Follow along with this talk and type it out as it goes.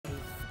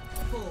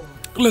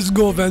Let's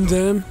go, Van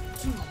Damme.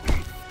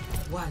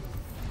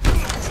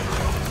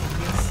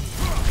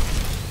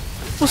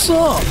 What's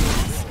up?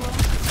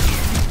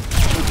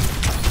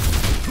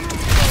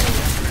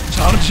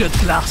 Charge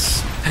it,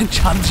 lass, and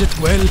charge it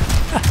well.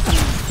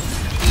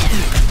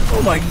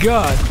 Oh my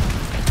god.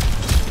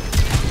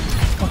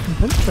 Fucking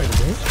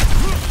penetrated, eh?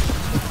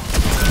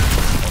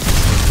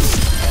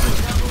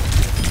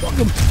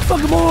 Fuck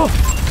him off!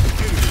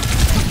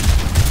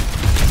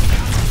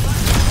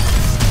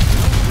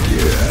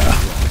 Yeah.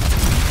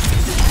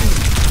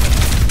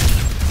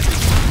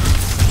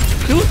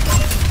 Kill it!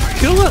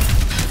 Kill it!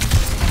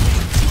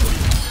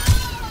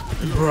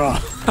 Bruh.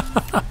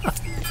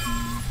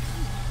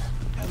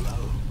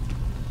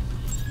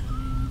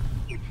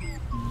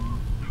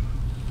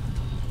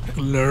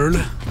 Learn.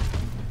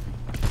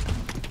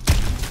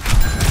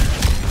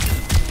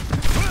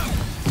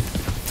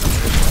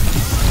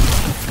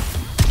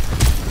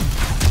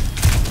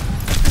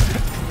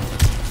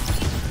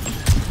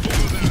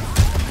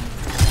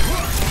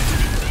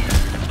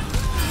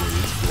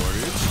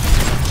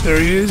 There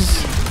he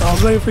is. I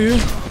was waiting for you.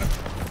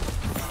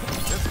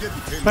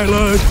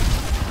 Payload.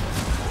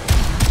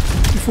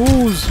 You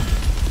fools.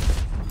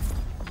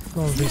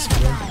 Oh, this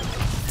one.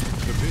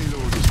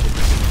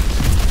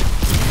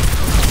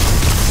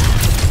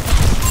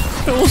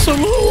 Oh, so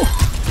low.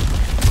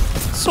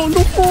 So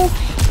low.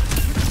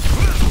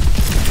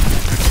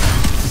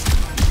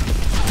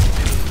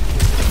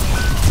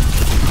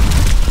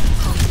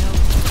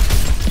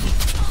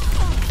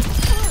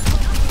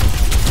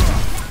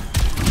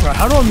 Right,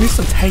 how do I miss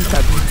a tank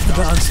that big? I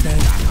don't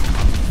understand.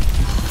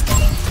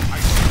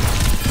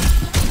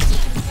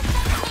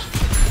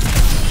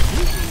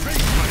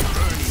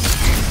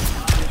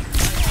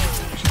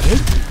 She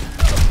did?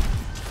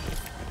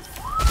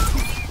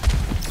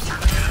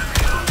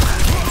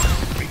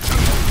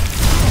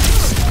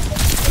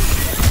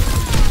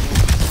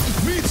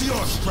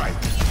 Meteor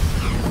strike.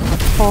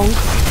 Honk.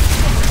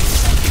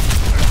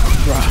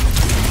 Bruh.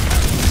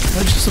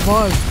 How'd you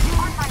survive?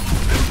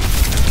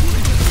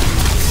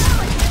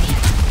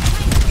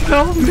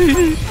 Help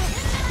me!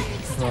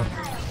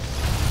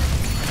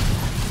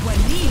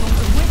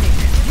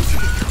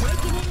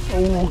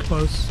 Oh,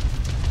 close.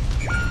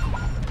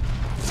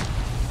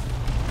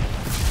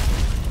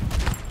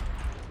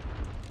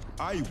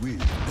 I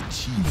will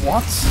achieve.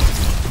 What?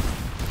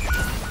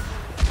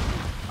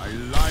 I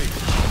like.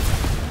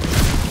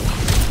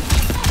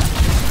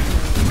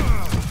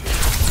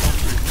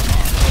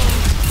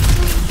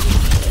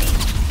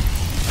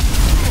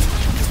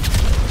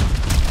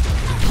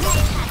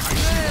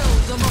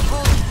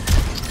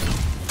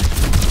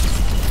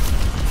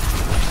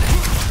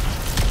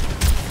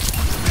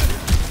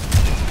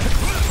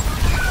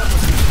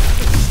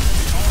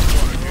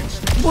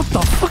 What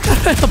the fuck?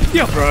 Up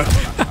here, bro.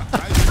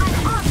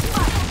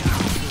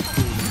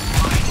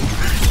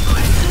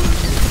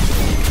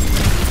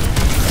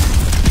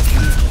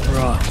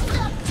 Bro,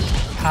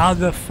 how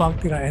the fuck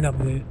did I end up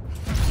there? I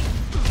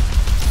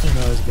don't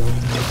know what's going on.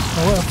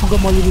 Oh, wait, I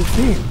forgot my little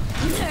thing.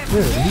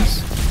 There it is.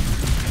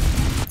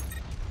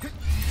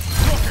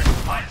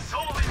 My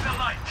soul is the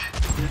light.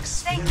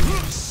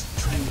 Experience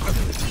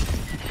tranquility.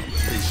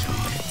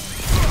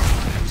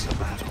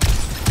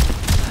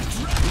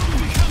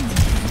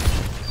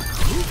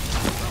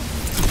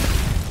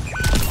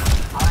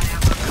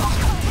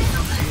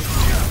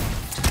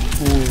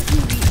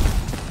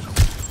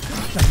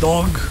 That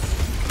dog.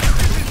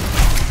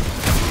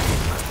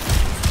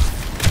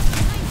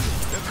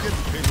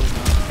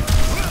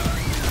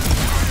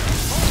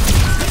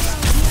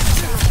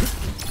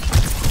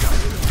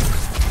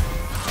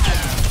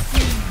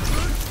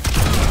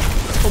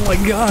 Oh my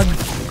god.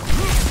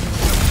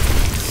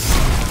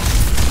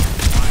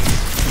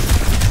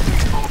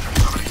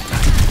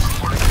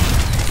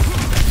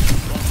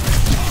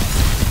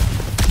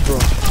 Bro.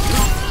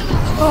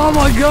 Oh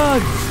my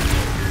god.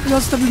 I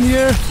got stuck in the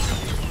air.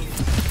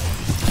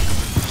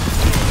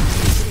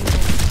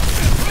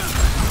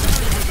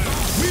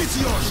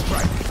 Meteor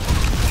strike.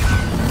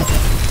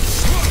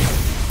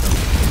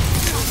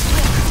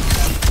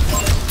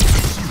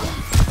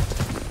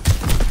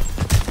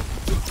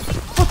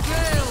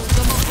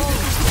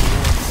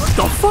 What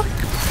the fuck?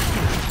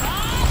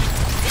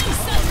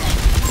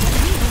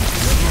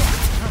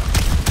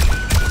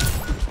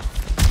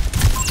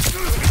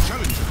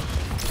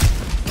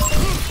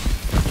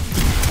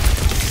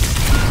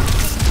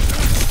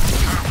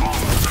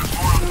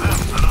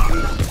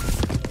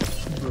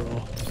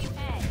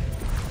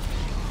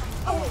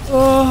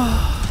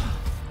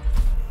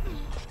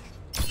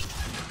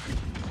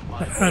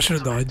 I should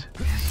have died.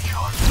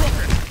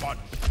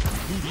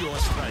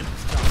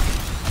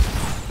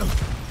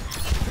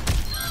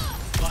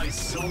 My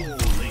soul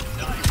ignites.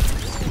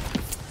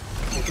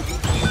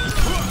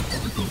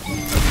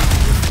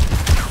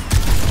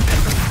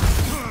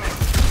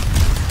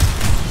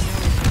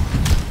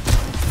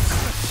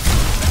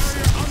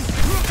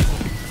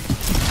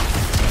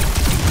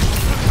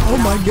 Oh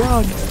my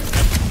god.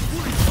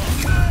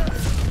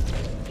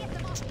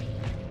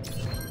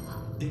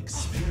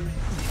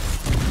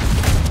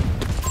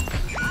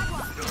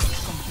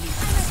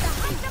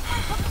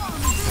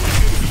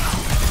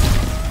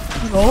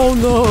 Oh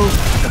no!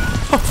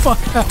 Oh fuck!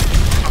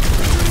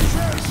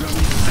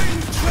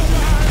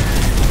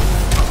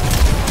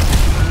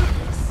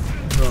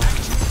 Bro.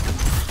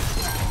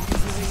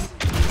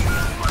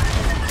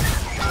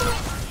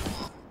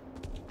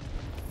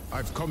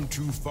 I've come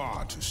too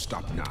far to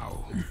stop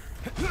now. You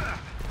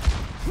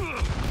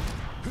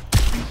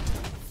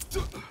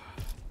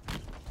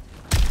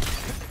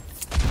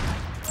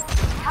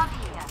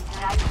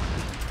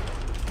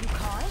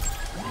call it?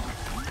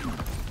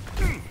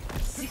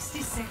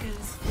 60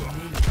 seconds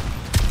remaining.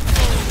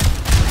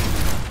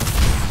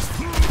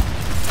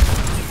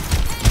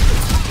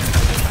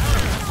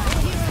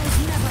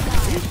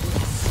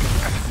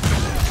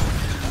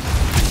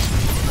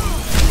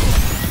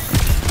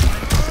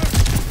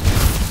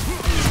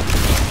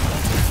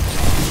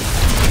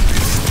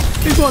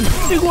 Big one!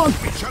 Big one!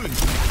 Challenge.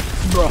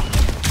 Bro.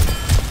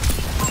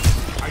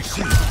 I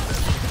see.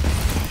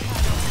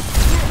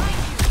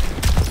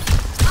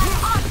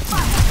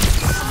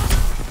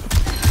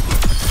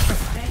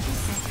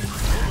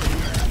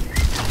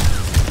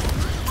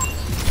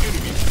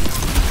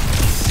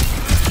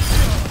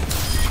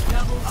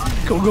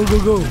 Go, go, go,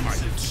 go!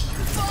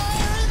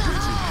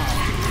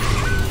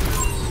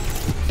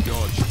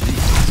 Dodge.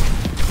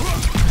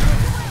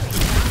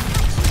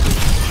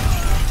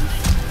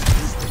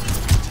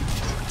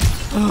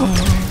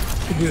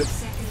 Good.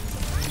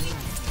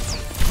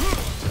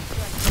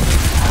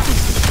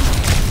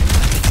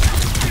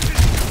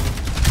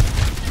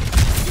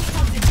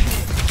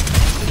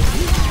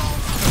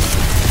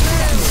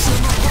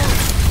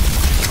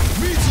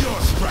 Meteor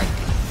strike.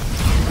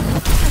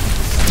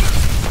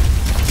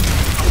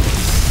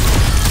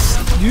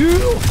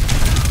 You!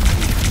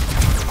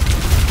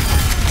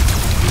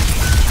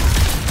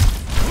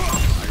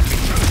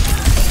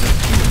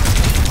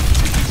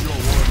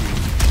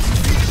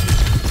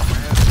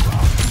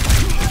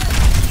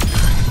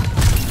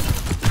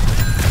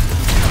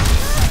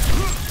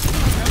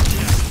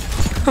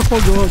 Oh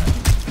god.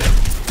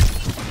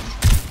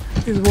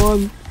 He's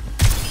one.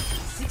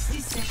 60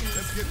 seconds.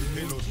 Let's get the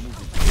payload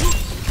moving.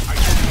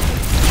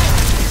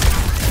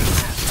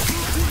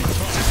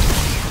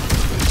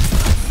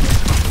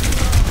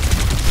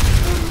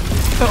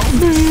 Help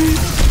me!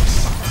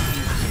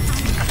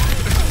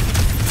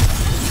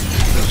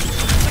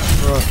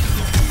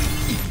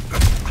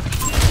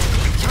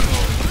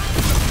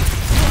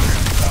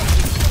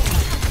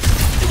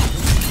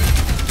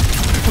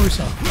 Where's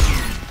that?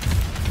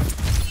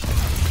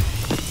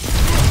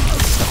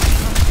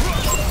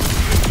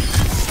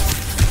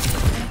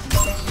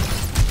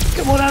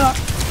 Come on, Anna!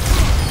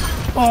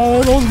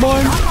 Oh, that was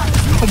mine!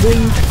 I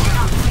win!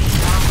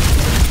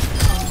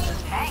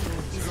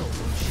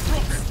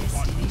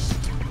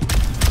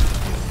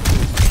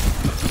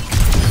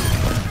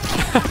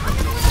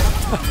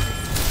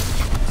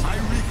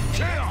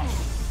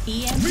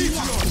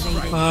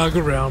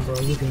 Good round, bro.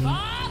 Good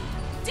round.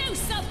 Do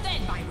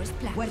something! Virus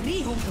black.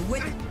 وريهم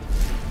قوتك.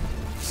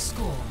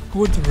 Score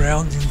Good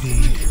round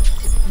indeed.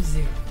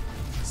 0.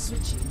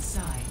 Switching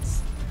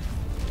sides.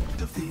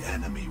 Of the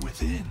enemy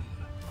within.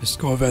 Let's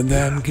go Van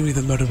Damme. Give me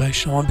the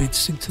motivation. I won't be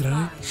sick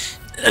today.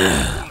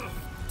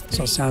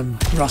 So I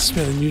sound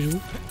rustier than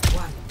usual.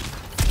 1.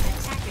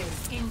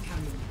 Attackers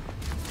incoming.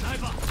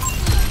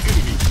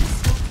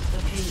 The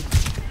page.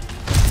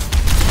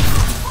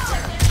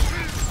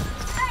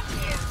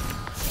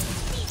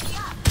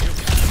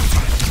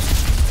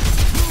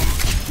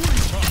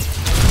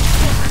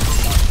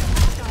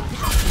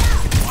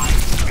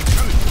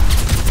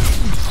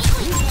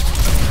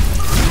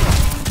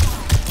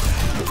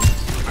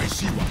 I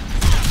see one.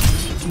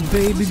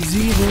 Baby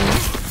Zero.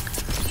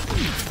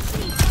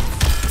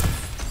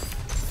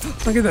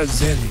 Look at that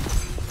Zenny.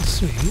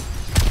 Sweet.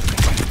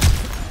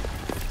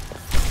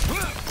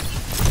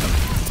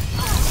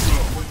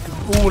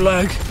 Oh,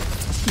 lag.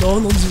 No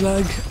one's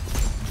lag.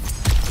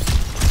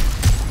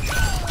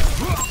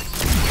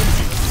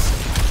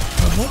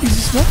 What is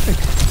this lag?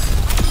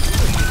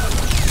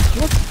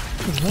 What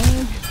the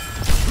lag?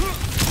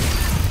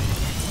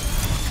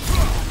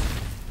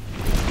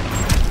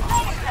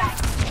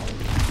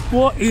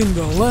 What in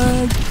the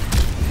lag?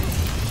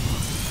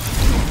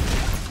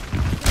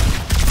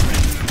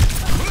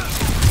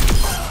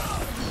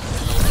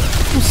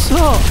 What's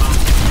up?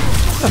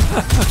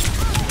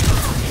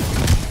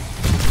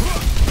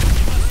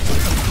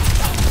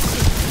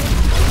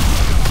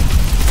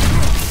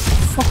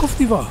 Fuck off,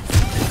 Diva.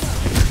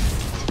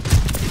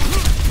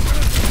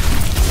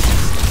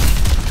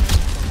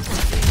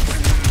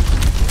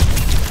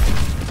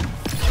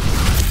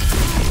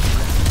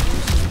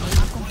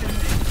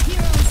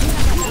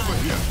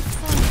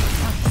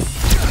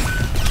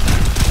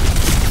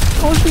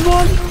 Oh, she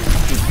won?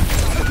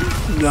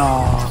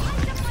 Nah.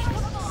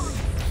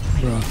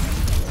 Bruh.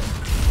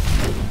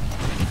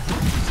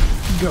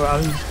 Go,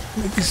 Alan.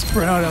 Make this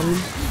proud, Alan.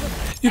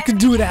 You can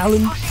do it,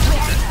 Alan.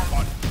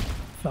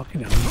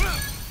 Fucking Alan.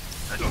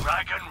 The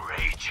dragon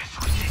rages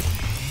within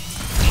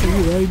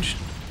me. You rage.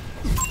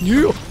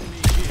 You.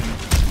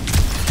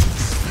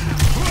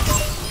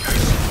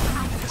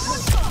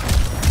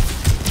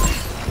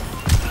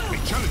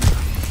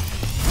 Challenge.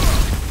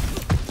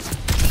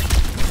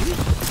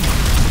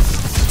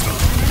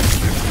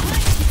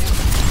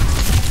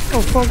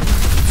 fuck?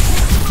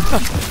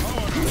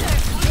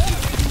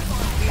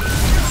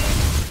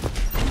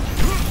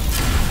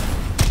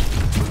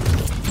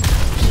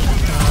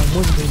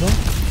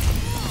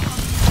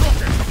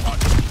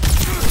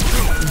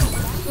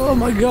 Oh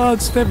my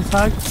god, step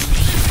attack.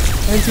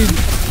 Anti.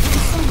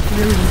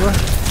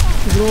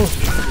 Bro.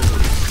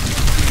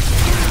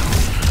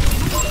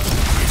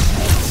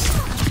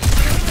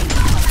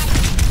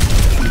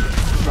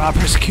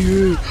 Rapper's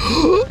Q.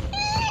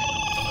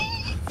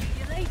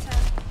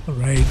 A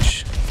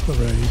rage. A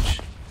rage.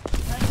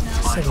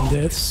 7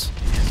 deaths.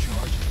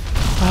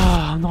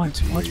 Ah, I'm not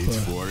too much, bro.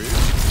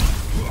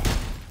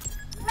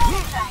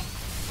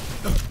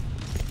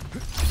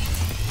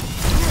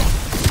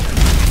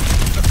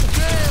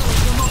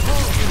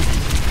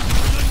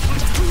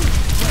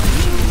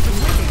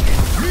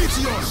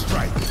 Meteor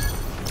strike.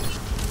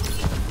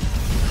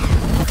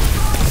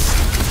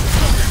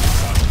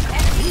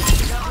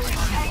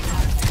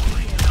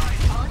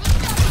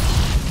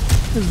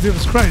 This dude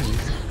is crazy.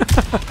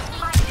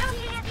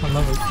 I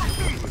love it.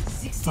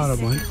 I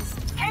don't mind.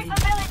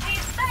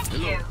 Capabilities, thank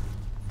you.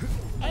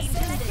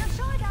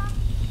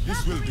 This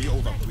will be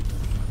over quickly.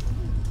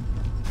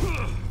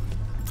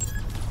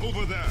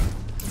 Over there.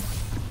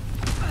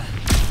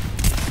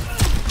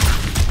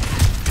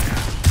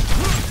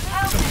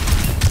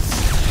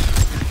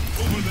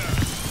 Over there.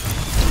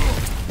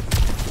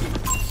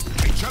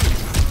 A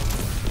challenger.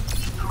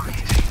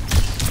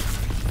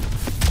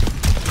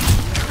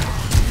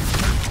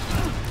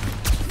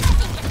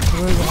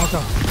 Where is the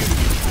haka?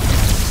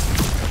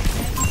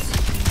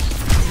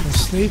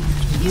 Asleep?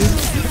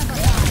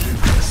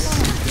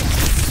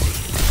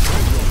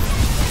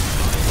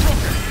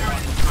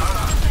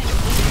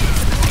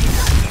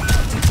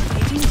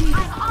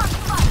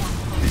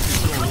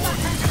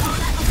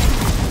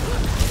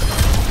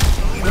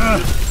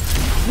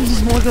 This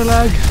is motor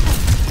lag.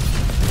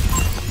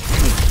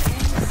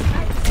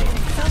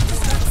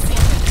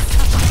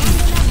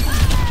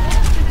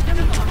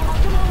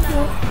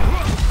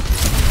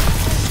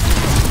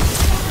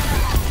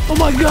 Oh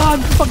my god,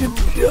 fucking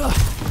kill it!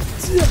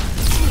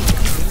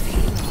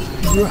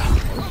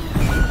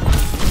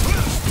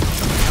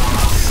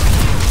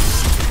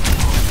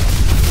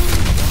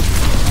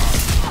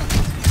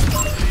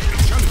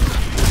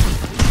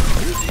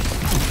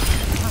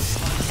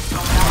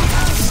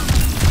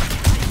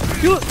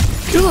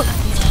 Kill it!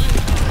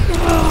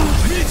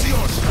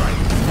 Meteor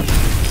strike.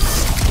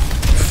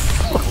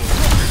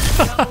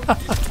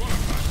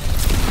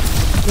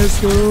 Let's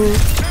go!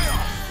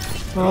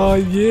 Oh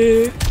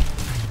yeah!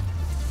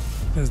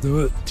 Let's do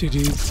it.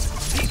 GG's.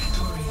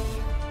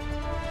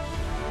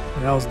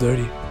 That was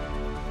dirty.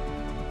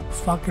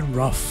 Fucking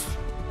rough.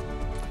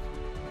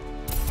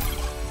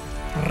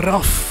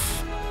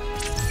 Rough.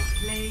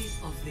 Play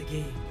of the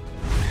game.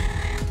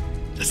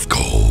 Let's go.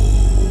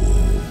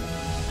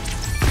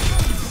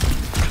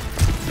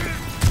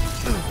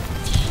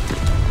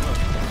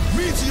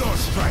 Meteor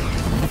strike.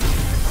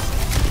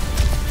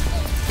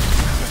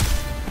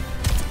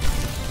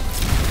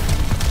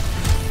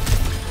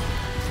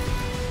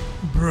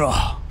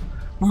 Bruh.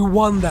 We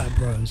won that,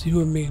 bros.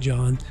 You and me,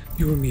 John.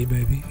 You and me,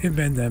 baby. And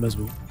Van Damme as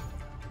well.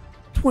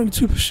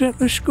 22%.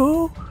 Let's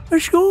go.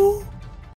 Let's go.